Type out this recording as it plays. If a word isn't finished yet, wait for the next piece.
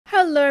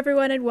Hello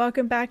everyone and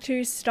welcome back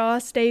to Star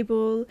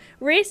Stable.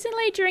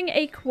 Recently during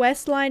a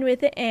quest line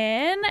with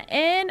Anne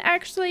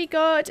actually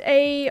got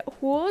a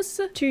horse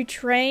to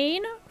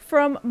train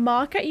from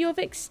Mark at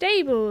Jorvik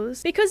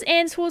Stables. Because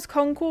Anne's horse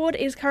Concord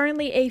is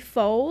currently a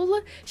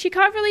foal, she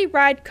can't really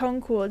ride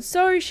Concord,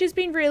 so she's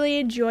been really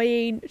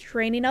enjoying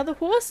training other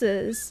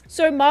horses.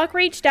 So Mark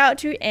reached out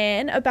to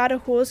Anne about a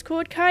horse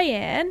called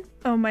Cayenne.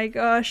 Oh my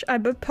gosh,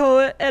 I'm a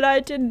poet and I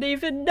didn't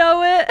even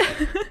know it.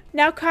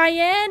 Now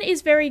Cayenne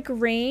is very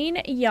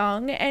green,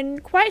 young,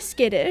 and quite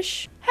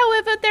skittish.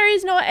 However, there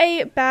is not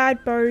a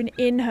bad bone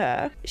in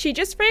her. She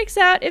just freaks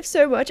out if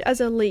so much as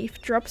a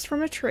leaf drops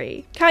from a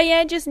tree.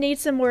 Cayenne just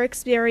needs some more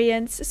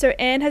experience, so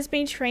Anne has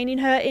been training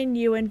her in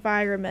new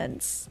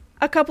environments.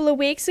 A couple of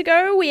weeks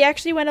ago, we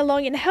actually went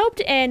along and helped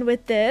Anne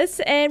with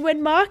this, and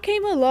when Mark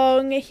came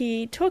along,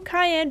 he took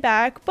Cayenne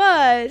back,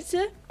 but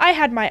I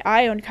had my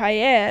eye on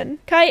Cayenne.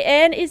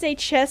 Cayenne is a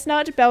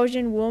chestnut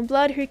Belgian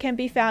warmblood who can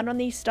be found on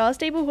the Star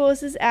Stable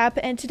Horses app,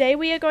 and today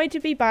we are going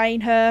to be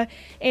buying her.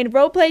 In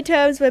roleplay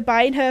terms, we're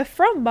buying her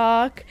from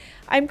Mark.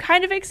 I'm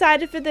kind of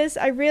excited for this.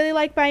 I really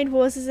like buying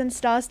horses in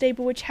Star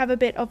Stable which have a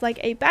bit of like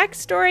a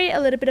backstory, a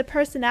little bit of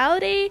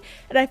personality,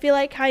 and I feel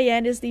like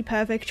Cayenne is the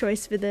perfect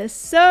choice for this.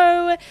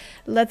 So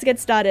let's get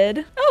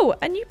started. Oh,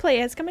 a new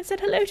player has come and said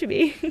hello to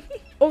me.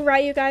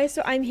 Alright you guys,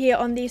 so I'm here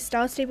on the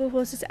Star Stable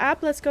Horses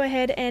app. Let's go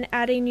ahead and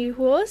add a new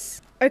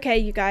horse. Okay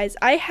you guys,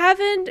 I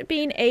haven't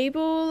been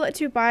able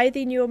to buy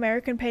the new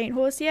American paint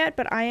horse yet,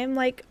 but I am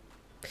like...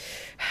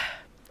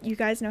 You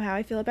guys know how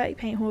I feel about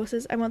paint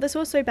horses. I want this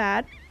horse so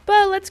bad.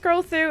 But let's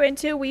scroll through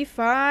until we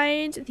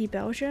find the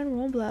Belgian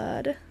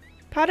warmblood.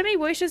 Part of me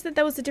wishes that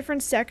there was a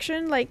different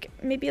section, like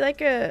maybe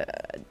like a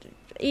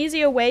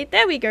easier way,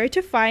 there we go,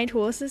 to find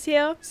horses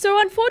here. So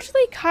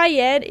unfortunately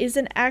Cayenne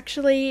isn't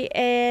actually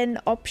an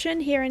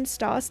option here in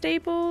Star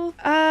Stable.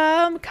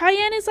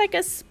 Cayenne is like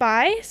a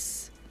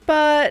spice,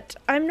 but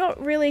I'm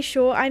not really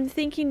sure. I'm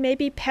thinking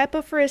maybe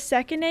Pepper for a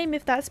second name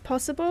if that's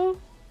possible.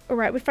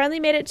 Alright, we finally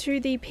made it to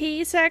the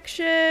P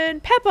section.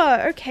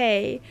 Pepper,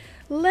 okay.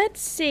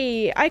 Let's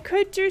see. I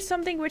could do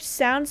something which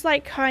sounds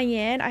like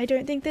Cayenne. I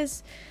don't think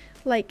there's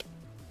like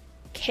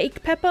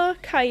cake pepper,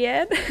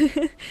 Cayenne.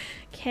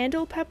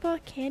 Candle pepper,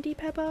 candy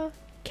pepper,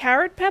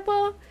 carrot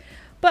pepper.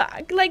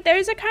 But like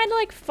those are kind of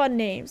like fun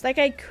names. Like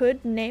I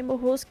could name a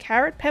horse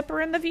Carrot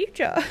Pepper in the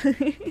future.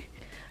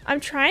 I'm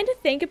trying to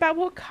think about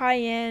what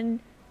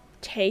Cayenne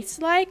tastes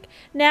like.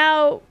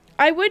 Now,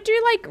 I would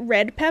do like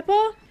red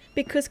pepper.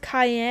 Because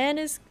Cayenne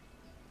is,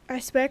 I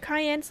swear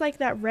Cayenne's like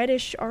that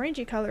reddish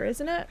orangey color,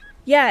 isn't it?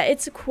 Yeah,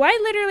 it's quite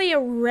literally a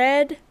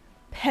red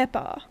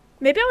pepper.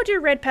 Maybe I'll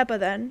do red pepper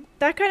then.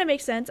 That kind of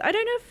makes sense. I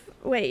don't know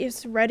if, wait,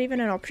 is red even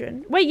an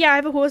option? Wait, yeah, I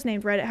have a horse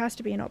named Red. It has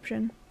to be an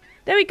option.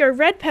 There we go,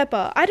 red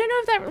pepper. I don't know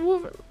if that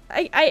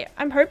will,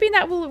 I'm hoping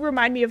that will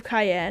remind me of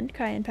Cayenne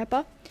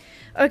pepper.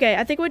 Okay,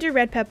 I think we'll do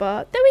red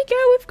pepper. There we go,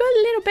 we've got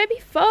a little baby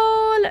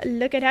foal.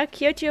 Look at how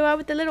cute you are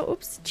with the little,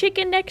 oops,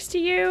 chicken next to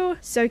you.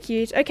 So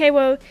cute. Okay,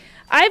 well,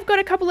 I've got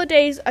a couple of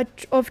days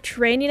of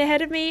training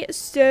ahead of me,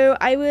 so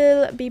I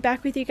will be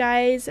back with you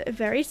guys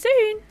very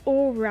soon.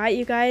 Alright,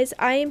 you guys,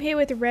 I am here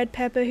with Red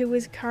Pepper, who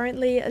is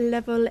currently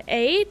level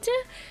 8.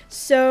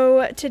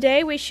 So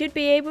today we should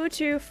be able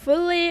to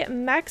fully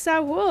max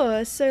our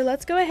horse. So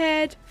let's go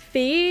ahead,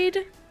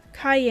 feed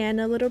Cayenne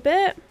a little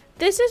bit.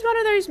 This is one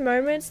of those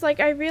moments,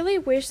 like I really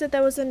wish that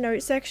there was a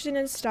note section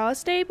in Star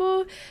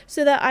Stable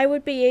so that I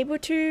would be able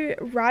to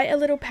write a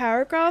little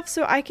paragraph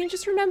so I can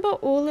just remember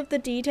all of the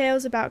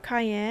details about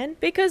Cayenne.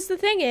 Because the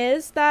thing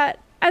is that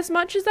as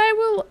much as I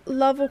will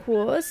love a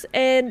horse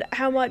and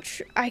how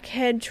much I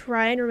can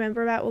try and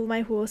remember about all my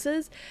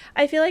horses,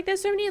 I feel like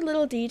there's so many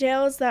little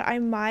details that I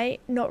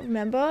might not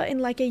remember in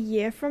like a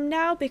year from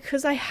now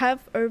because I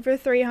have over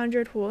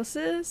 300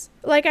 horses.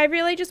 Like I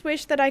really just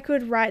wish that I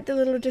could write the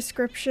little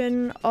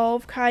description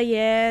of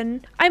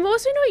Cayenne. I'm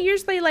also not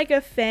usually like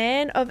a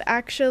fan of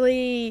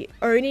actually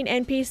owning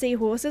NPC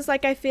horses.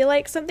 Like I feel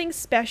like something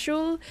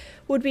special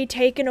would be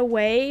taken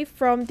away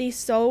from the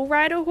Soul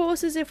Rider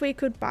horses if we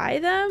could buy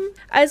them.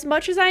 As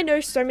much as I know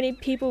so many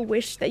people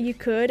wish that you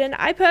could, and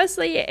I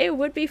personally, it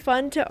would be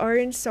fun to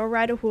own Soul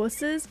Rider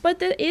horses, but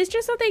there is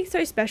just something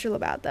so special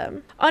about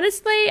them.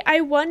 Honestly,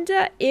 I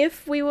wonder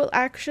if we will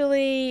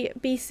actually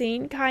be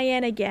seeing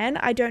Cayenne again.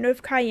 I don't know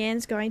if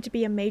Cayenne's going to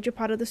be a major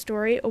part of the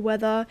story or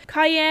whether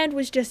Cayenne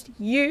was just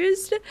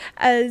used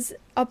as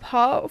a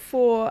part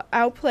for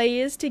our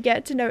players to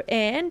get to know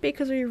Anne,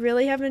 because we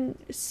really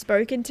haven't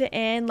spoken to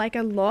Anne like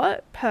a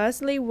lot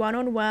personally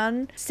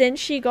one-on-one since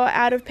she got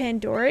out of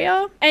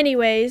Pandoria.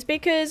 Anyways,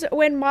 because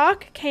when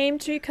Mark came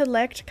to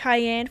collect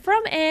Cayenne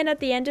from Anne at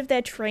the end of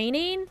their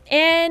training,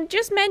 Anne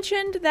just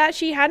mentioned that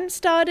she hadn't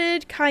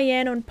started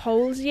Cayenne on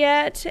poles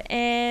yet,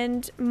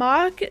 and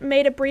Mark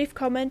made a brief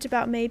comment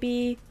about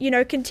maybe, you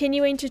know,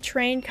 continuing to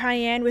train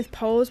Cayenne with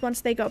poles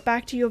once they got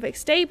back to Jorvik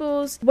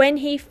Stables when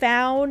he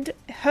found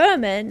her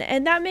Herman,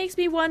 and that makes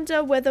me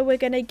wonder whether we're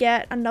gonna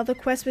get another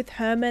quest with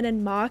Herman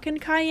and Mark and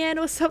Cayenne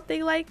or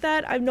something like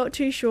that. I'm not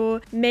too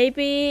sure.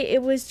 Maybe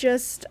it was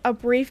just a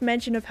brief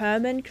mention of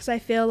Herman, because I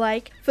feel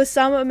like for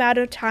some amount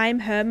of time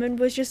Herman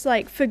was just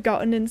like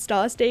forgotten in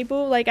Star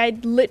Stable. Like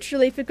I'd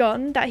literally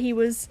forgotten that he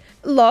was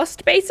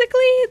lost,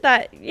 basically,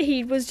 that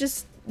he was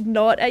just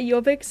not at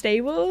Jorvik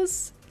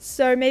Stables.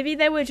 So maybe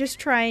they were just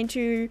trying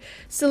to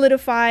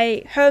solidify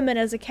Herman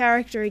as a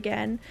character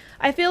again.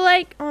 I feel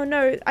like, oh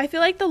no, I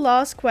feel like the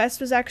last quest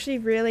was actually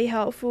really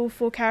helpful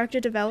for character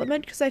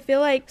development, because I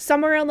feel like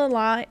somewhere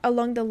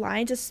along the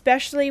lines,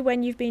 especially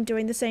when you've been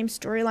doing the same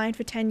storyline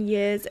for 10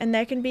 years and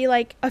there can be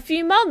like a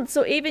few months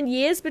or even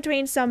years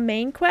between some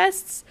main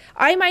quests,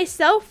 I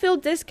myself feel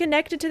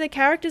disconnected to the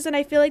characters, and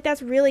I feel like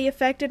that's really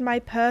affected my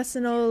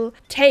personal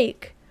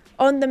take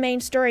on the main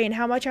story and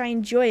how much I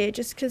enjoy it,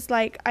 just because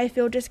like I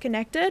feel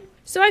disconnected.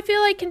 So I feel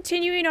like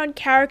continuing on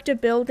character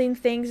building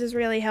things is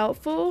really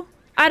helpful.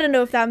 I don't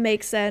know if that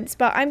makes sense,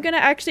 but I'm gonna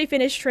actually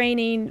finish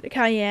training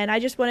Cayenne. I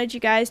just wanted you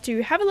guys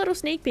to have a little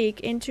sneak peek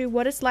into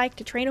what it's like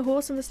to train a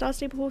horse on the Star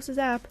Stable Horses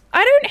app.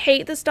 I don't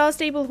hate the Star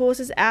Stable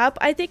Horses app.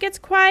 I think it's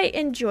quite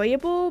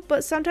enjoyable,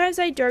 but sometimes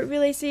I don't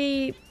really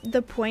see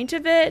the point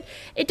of it.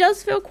 It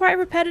does feel quite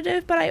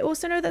repetitive, but I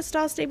also know that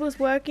Star Stable is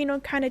working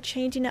on kind of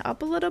changing it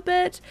up a little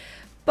bit.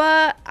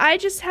 But I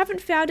just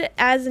haven't found it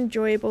as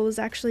enjoyable as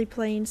actually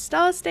playing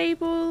Star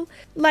Stable.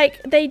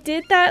 Like, they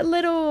did that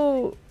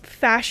little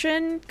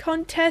fashion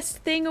contest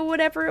thing or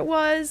whatever it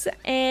was,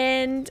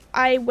 and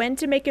I went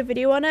to make a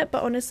video on it,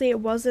 but honestly it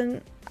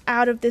wasn't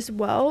out of this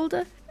world.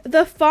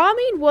 The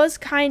farming was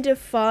kind of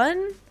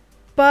fun,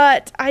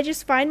 but I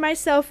just find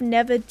myself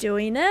never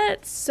doing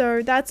it,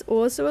 so that's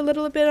also a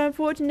little bit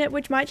unfortunate,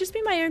 which might just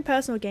be my own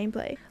personal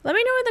gameplay. Let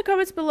me know in the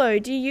comments below,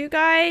 do you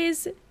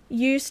guys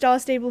use Star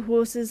Stable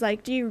Horses?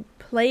 Like, do you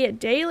play it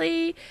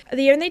daily?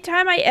 The only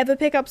time I ever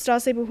pick up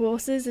Star Stable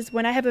Horses is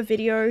when I have a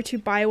video to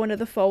buy one of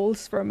the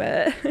foals from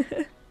it.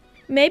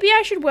 Maybe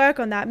I should work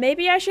on that.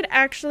 Maybe I should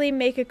actually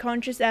make a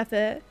conscious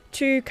effort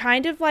to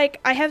kind of like,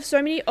 I have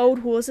so many old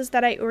horses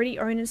that I already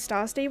own in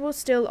Star Stable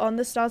still on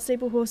the Star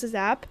Stable Horses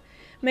app.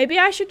 Maybe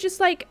I should just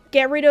like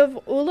get rid of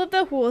all of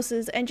the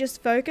horses and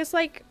just focus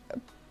like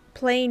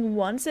playing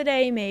once a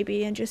day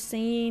maybe, and just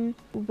seeing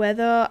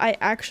whether I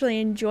actually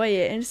enjoy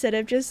it instead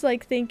of just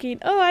like thinking,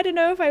 oh, I don't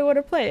know if I want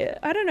to play it.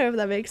 I don't know if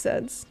that makes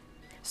sense.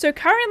 So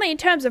currently in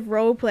terms of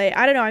roleplay,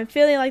 I don't know, I'm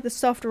feeling like the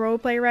soft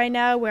roleplay right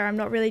now where I'm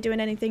not really doing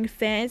anything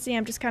fancy.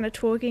 I'm just kind of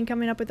talking,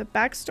 coming up with a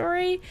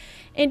backstory.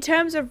 In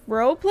terms of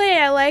roleplay,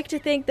 I like to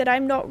think that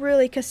I'm not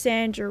really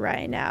Cassandra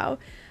right now.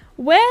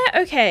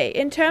 Okay,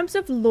 in terms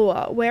of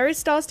lore, where is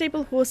Star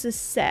Stable Horses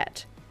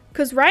set?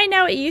 Because right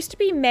now it used to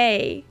be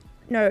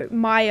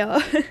Maya,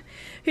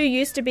 who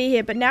used to be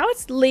here, but now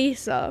it's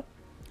Lisa.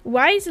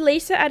 Why is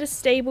Lisa at a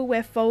stable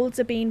where foals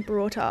are being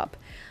brought up?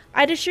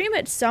 I'd assume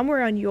it's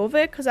somewhere on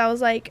Jorvik, because I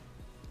was like,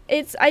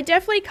 I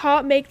definitely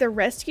can't make the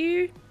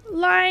rescue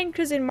line,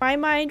 because in my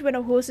mind, when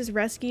a horse is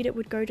rescued, it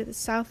would go to the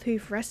South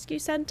Hoof Rescue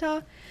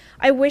Center.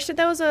 I wish that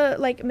there was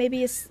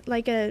maybe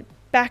a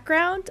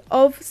background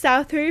of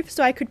South Hoof,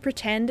 so I could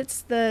pretend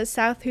it's the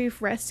South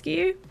Hoof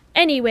Rescue.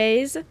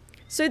 Anyways,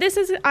 so this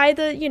is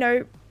either, you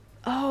know,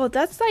 oh,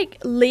 that's like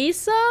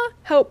Lisa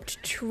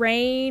helped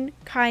train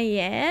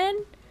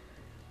Cayenne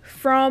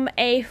from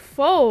a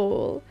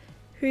foal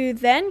who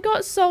then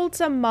got sold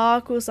to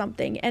Mark or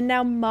something. And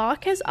now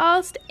Mark has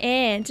asked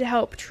Anne to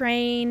help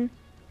train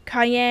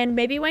Cayenne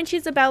maybe when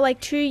she's about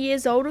like 2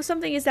 years old or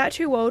something. Is that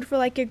too old for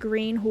like a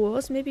green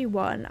horse? Maybe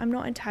 1. I'm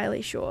not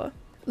entirely sure.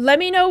 Let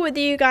me know whether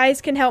you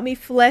guys can help me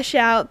flesh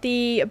out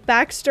the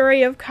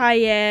backstory of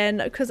Cayenne,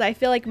 because I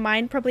feel like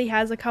mine probably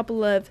has a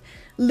couple of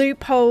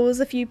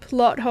loopholes, a few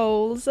plot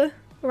holes.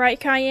 Right,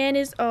 Cayenne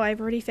is... oh, I've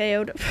already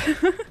failed.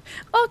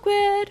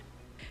 Awkward.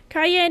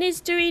 Cayenne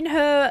is doing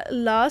her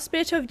last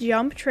bit of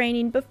jump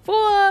training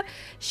before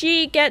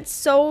she gets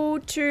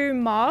sold to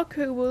Mark,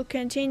 who will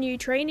continue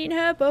training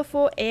her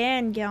before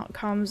Anne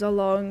comes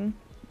along.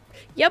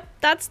 Yep,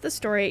 that's the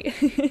story.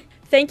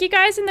 Thank you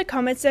guys in the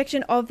comment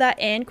section of that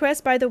Anne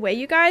quest, by the way,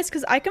 you guys,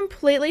 because I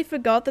completely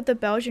forgot that the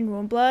Belgian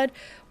Warmblood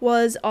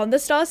was on the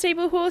Star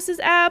Stable Horses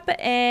app,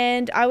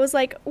 and I was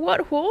like,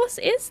 what horse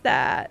is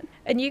that?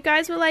 And you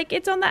guys were like,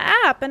 it's on the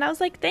app, and I was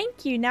like,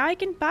 thank you, now I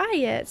can buy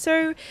it.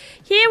 So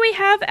here we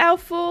have our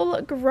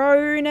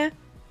full-grown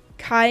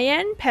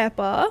Cayenne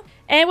Pepper,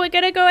 and we're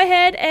gonna go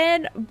ahead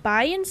and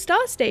buy in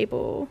Star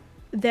Stable.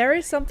 There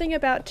is something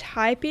about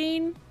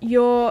typing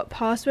your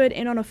password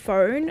in on a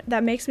phone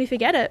that makes me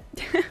forget it.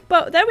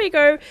 But there we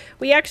go.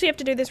 We actually have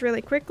to do this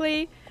really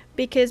quickly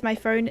because my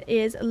phone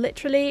is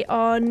literally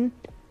on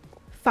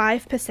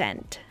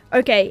 5%.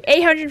 Okay,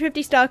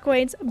 850 star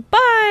coins.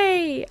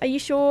 Buy! Are you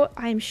sure?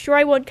 I'm sure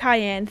I want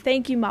Cayenne.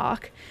 Thank you,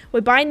 Mark. We're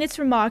buying this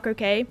from Mark,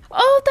 okay?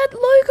 Oh, that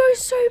logo's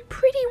so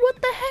pretty.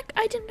 What the heck?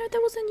 I didn't know there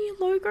was a new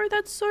logo.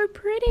 That's so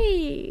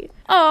pretty.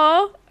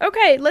 Oh,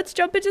 okay. Let's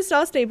jump into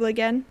Star Stable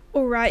again.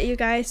 Alright, you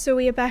guys, so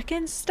we are back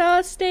in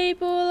Star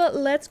Stable.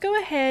 Let's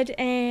go ahead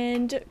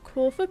and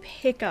call for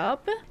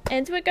pickup.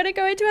 And we're gonna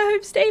go into our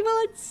home stable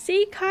and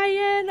see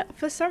Cayenne.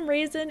 For some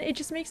reason, it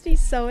just makes me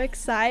so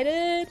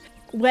excited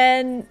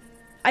when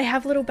I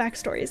have little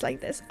backstories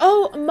like this.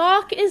 Oh,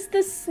 Mark is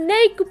the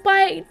snake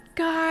bite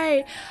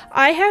guy.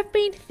 I have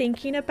been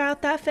thinking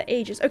about that for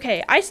ages.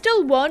 Okay, I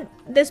still want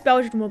this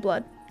Belgian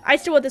Warblood. I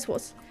still want this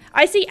horse.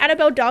 I see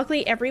Annabelle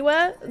Darkly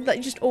everywhere, like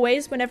just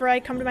always whenever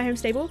I come to my home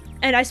stable.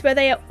 And I swear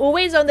they are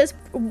always on this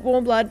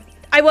warm blood.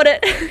 I want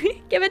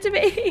it. Give it to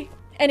me.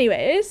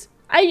 Anyways,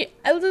 the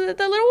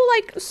little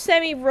like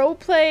semi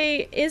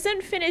roleplay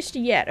isn't finished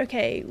yet.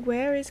 Okay,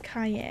 where is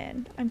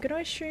Cayenne? I'm gonna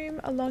assume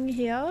along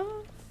here,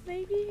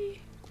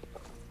 maybe?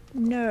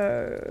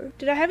 No.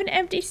 Did I have an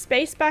empty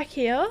space back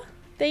here?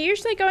 They're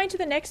usually going to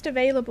the next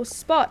available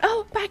spot.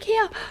 Oh, back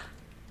here.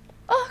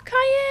 Oh,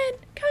 Cayenne.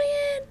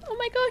 Cayenne. Oh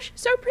my gosh,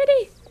 so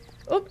pretty.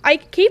 Oh, I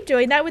keep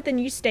doing that with the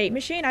new state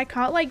machine. I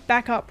can't like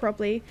back up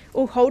properly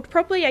or hold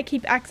properly. I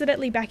keep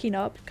accidentally backing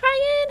up.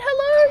 Cayenne,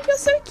 hello, you're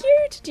so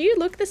cute. Do you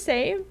look the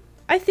same?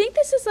 I think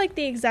this is like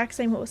the exact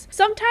same horse.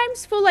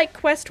 Sometimes for like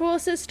quest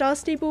horses, Star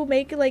Stable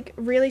make like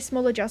really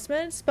small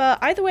adjustments, but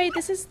either way,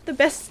 this is the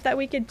best that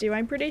we could do,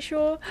 I'm pretty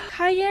sure.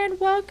 Cayenne,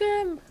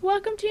 welcome.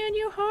 Welcome to your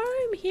new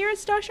home here at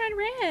Starshine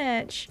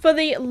Ranch. For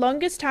the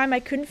longest time, I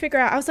couldn't figure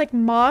out. I was like,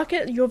 Mark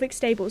at Jorvik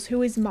Stables.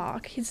 Who is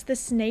Mark? He's the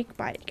snake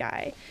bite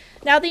guy.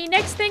 Now, the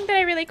next thing that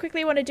I really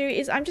quickly want to do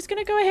is I'm just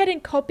going to go ahead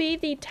and copy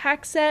the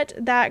tack set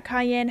that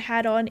Cayenne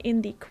had on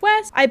in the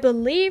quest. I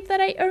believe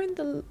that I own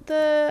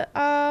the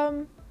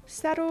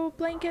saddle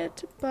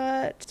blanket,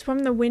 but it's from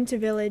the Winter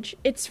Village.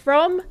 It's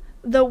from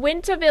the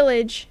Winter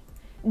Village.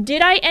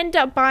 Did I end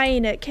up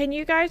buying it? Can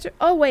you guys...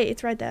 Oh, wait,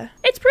 it's right there.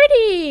 It's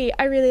pretty!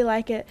 I really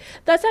like it.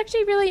 That's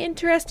actually really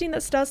interesting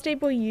that Star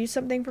Stable used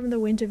something from the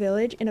Winter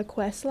Village in a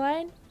quest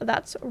line.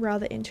 That's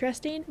rather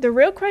interesting. The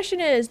real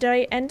question is, did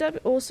I end up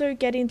also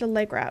getting the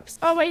leg wraps?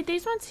 Oh, wait,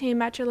 these ones here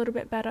match a little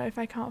bit better if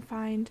I can't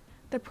find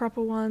the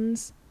proper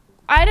ones.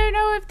 I don't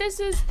know if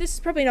this is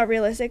probably not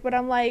realistic, but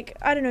I'm like,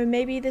 I don't know,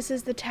 maybe this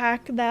is the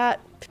tack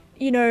that,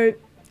 you know,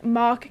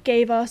 Mark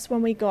gave us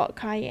when we got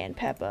Cayenne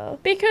Pepper.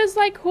 Because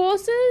like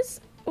horses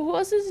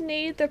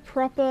need the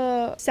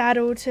proper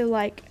saddle to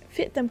like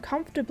fit them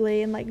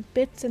comfortably and like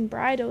bits and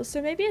bridles,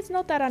 so maybe it's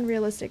not that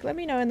unrealistic. Let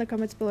me know in the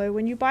comments below.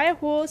 When you buy a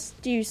horse,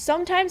 do you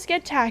sometimes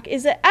get tack?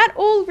 Is it at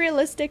all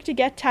realistic to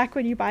get tack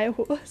when you buy a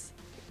horse?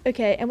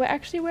 Okay, and we're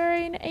actually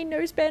wearing a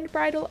noseband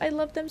bridle. I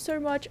love them so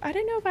much. I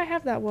don't know if I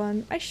have that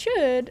one. I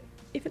should,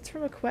 if it's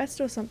from a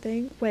quest or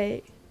something.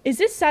 Wait, is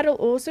this saddle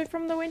also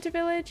from the Winter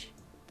Village?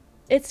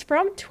 It's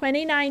from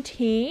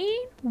 2019?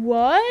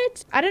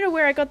 What? I don't know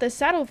where I got this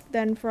saddle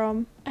then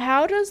from.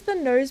 How does the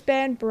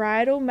noseband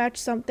bridle match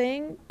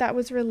something that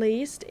was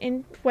released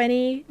in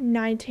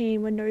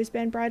 2019 when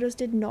noseband bridles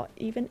did not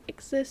even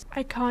exist?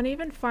 I can't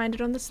even find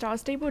it on the Star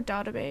Stable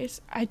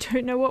database. I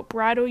don't know what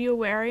bridle you're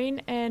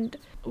wearing and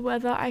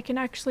whether I can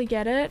actually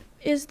get it.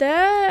 Is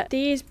there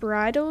these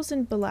bridles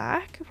in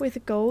black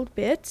with gold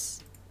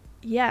bits?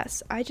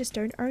 Yes, I just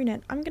don't own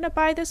it. I'm gonna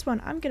buy this one.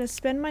 I'm gonna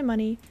spend my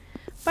money.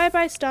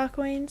 Bye-bye, Star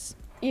Coins.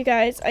 You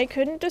guys, I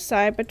couldn't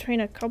decide between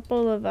a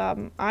couple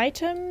of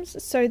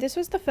items, so this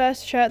was the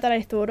first shirt that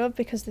I thought of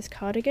because this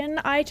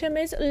cardigan item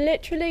is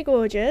literally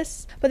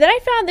gorgeous. But then I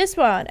found this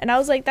one and I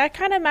was like, that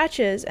kind of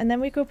matches, and then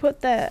we could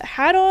put the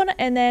hat on,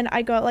 and then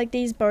I got like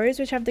these bows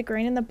which have the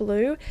green and the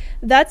blue.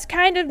 That's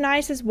kind of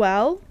nice as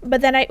well.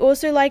 But then I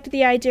also liked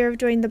the idea of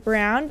doing the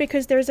brown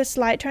because there's a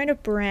slight tone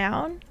of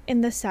brown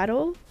in the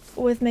saddle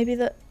with maybe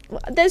the...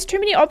 There's too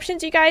many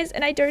options, you guys,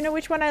 and I don't know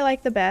which one I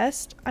like the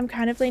best. I'm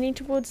kind of leaning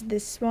towards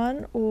this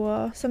one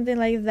or something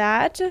like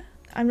that.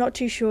 I'm not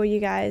too sure, you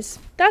guys.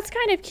 That's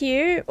kind of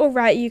cute. All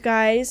right, you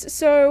guys.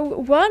 So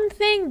one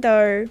thing,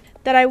 though,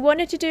 that I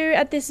wanted to do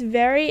at this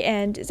very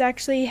end is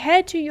actually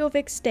head to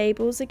Jorvik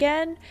Stables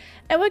again.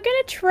 And we're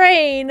going to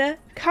train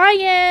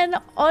Cayenne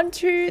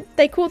onto,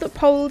 they call it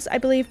poles. I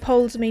believe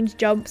poles means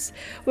jumps.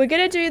 We're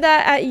going to do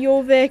that at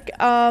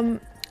Jorvik,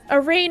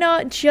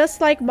 Arena,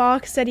 just like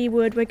Mark said he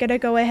would. We're gonna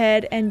go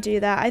ahead and do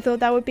that. I thought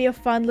that would be a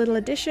fun little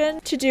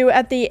addition to do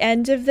at the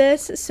end of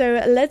this.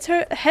 So let's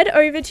head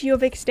over to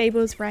Jorvik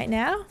Stables right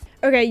now.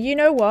 Okay, you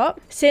know what?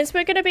 Since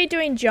we're gonna be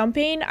doing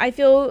jumping, I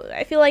feel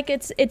like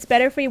it's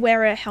better if we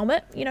wear a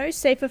helmet. You know,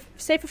 safer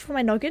for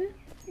my noggin.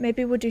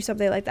 Maybe we'll do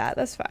something like that.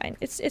 That's fine.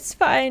 It's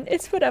fine.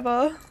 It's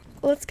whatever.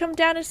 Let's come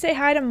down and say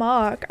hi to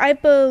Mark. I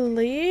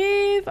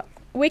believe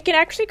we can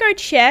actually go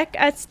check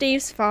at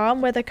Steve's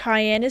farm whether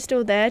Cayenne is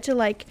still there to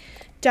like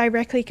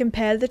directly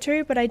compare the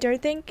two, but I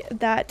don't think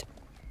that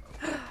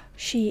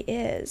she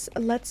is.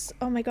 Let's,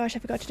 oh my gosh, I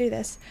forgot to do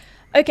this.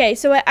 Okay,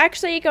 so we're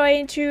actually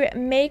going to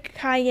make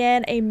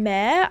Cayenne a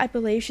mare. I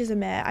believe she's a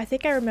mare. I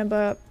think I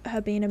remember her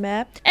being a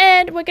mare.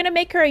 And we're going to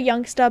make her a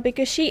youngster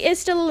because she is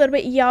still a little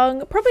bit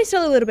young, probably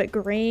still a little bit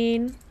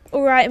green.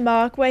 All right,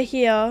 Mark, we're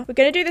here. We're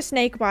going to do the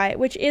snake bite,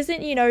 which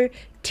isn't, you know,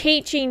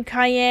 teaching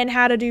Cayenne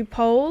how to do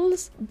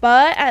poles,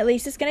 but at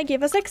least it's going to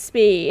give us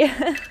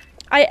XP.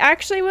 I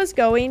actually was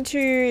going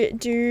to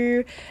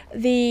do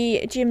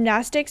the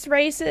gymnastics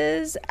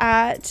races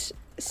at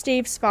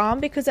Steve's farm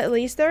because at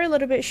least they're a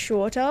little bit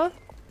shorter.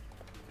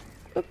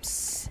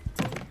 Oops.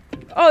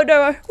 Oh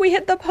no, we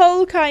hit the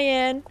pole,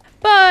 Cayenne.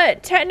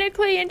 But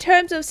technically, in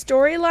terms of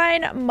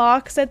storyline,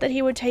 Mark said that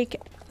he would take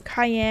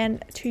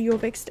Cayenne to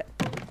Jorvik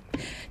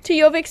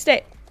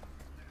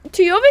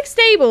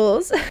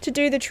Stables to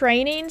do the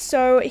training.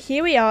 So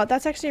here we are.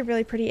 That's actually a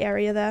really pretty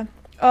area there.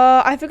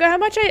 I forgot how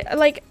much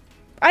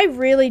I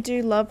really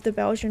do love the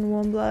Belgian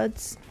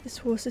Warmbloods. This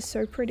horse is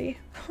so pretty.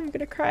 I'm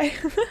gonna cry.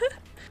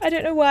 I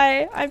don't know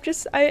why. I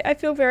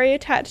feel very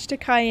attached to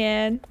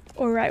Cayenne.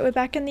 Alright, we're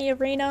back in the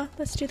arena.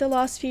 Let's do the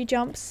last few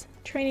jumps.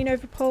 Training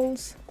over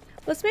poles.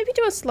 Let's maybe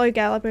do a slow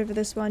gallop over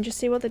this one. Just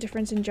see what the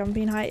difference in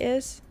jumping height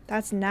is.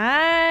 That's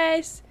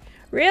nice.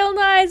 Real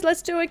nice.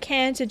 Let's do a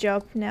canter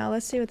jump now.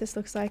 Let's see what this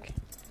looks like.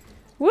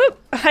 Whoop!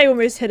 I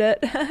almost hit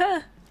it.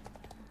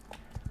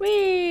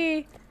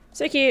 Whee!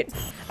 So cute.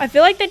 I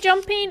feel like the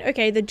jumping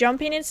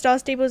in Star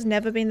Stable has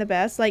never been the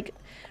best. Like,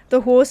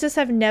 the horses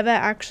have never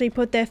actually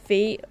put their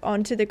feet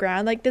onto the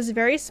ground. Like, there's a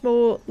very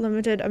small,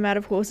 limited amount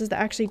of horses that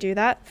actually do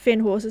that.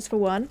 Fin horses for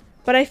one.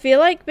 But I feel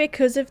like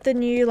because of the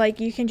new, like,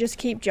 you can just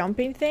keep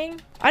jumping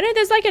thing. I know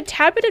there's like a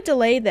tad bit of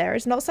delay there.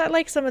 It's not so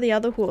like some of the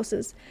other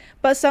horses.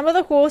 But some of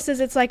the horses,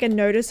 it's like a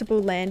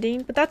noticeable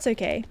landing. But that's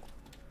okay.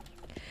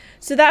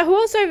 So that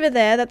horse over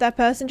there that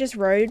person just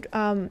rode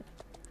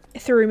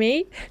through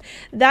me,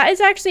 that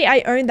is actually, I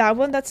own that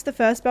one. That's the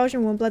first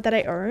Belgian Warmblood that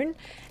I own.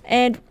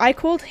 And I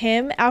called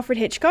him Alfred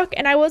Hitchcock,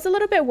 and I was a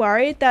little bit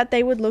worried that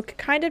they would look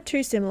kind of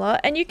too similar,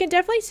 and you can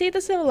definitely see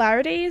the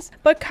similarities,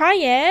 but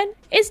Cayenne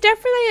is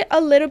definitely a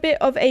little bit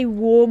of a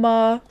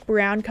warmer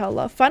brown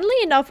color. Funnily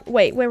enough,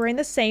 wait, we're wearing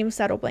the same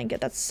saddle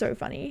blanket. That's so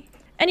funny.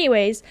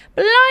 Anyways,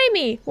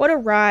 blimey, what a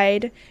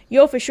ride.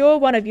 You're for sure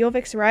one of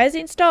Jorvik's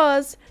rising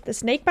stars. The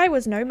snakebite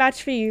was no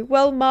match for you.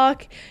 Well,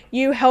 Mark,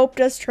 you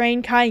helped us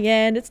train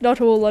Cayenne. It's not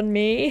all on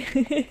me.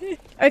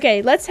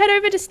 Okay, let's head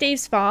over to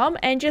Steve's farm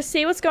and just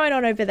see what's going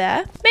on over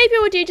there. Maybe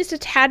we'll do just a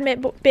tad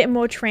bit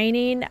more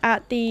training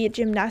at the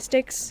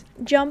gymnastics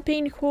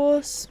jumping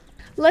course.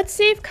 Let's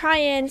see if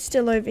Cayenne's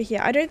still over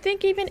here. I don't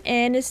think even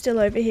Anne is still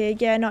over here.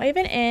 Yeah, not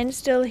even Anne's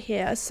still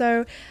here.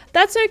 So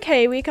that's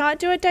okay. We can't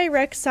do a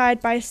direct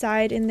side by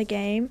side in the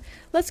game.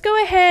 Let's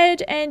go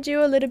ahead and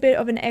do a little bit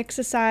of an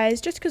exercise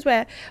just because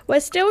we're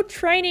still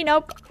training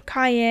up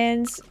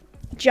Cayenne's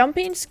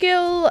jumping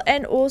skill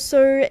and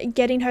also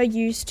getting her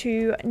used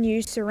to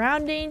new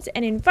surroundings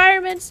and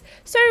environments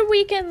so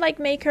we can like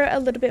make her a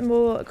little bit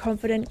more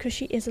confident because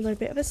she is a little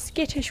bit of a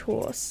skittish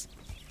horse.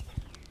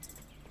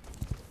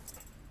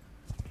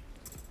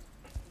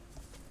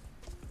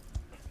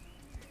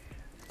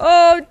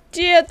 Oh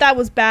dear, that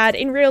was bad.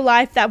 In real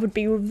life, that would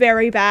be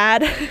very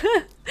bad.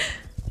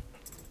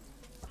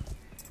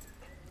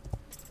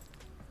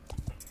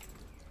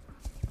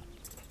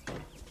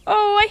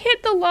 Oh, I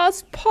hit the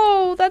last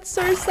pole. That's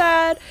so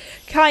sad.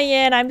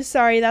 Cayenne, I'm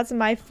sorry. That's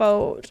my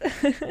fault.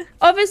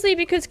 Obviously,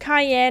 because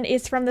Cayenne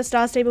is from the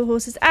Star Stable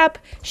Horses app,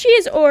 she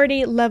is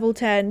already level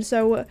 10.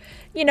 So,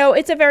 you know,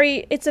 it's a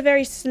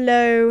very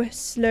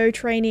slow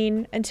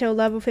training until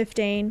level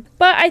 15.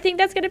 But I think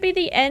that's going to be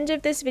the end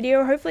of this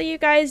video. Hopefully, you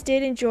guys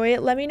did enjoy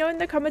it. Let me know in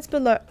the comments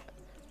below.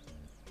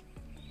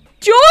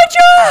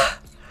 Georgia!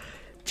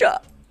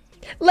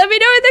 Let me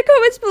know in the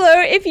comments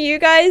below if you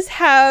guys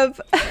have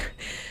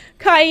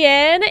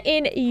Cayenne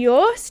in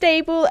your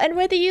stable and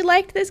whether you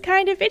liked this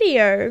kind of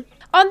video.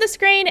 On the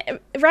screen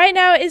right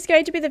now is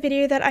going to be the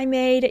video that I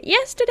made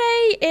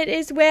yesterday. It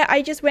is where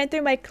I just went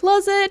through my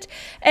closet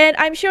and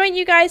I'm showing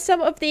you guys some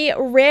of the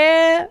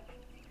rare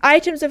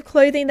items of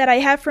clothing that I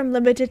have from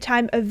limited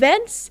time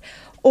events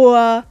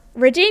or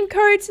redeem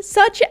codes,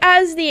 such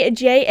as the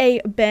JA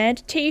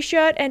Band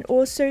t-shirt and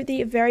also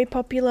the very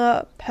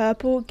popular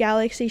purple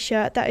galaxy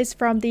shirt that is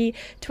from the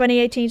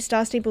 2018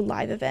 Star Stable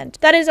Live event.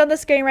 That is on the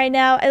screen right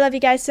now. I love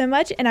you guys so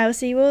much and I will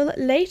see you all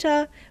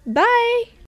later. Bye!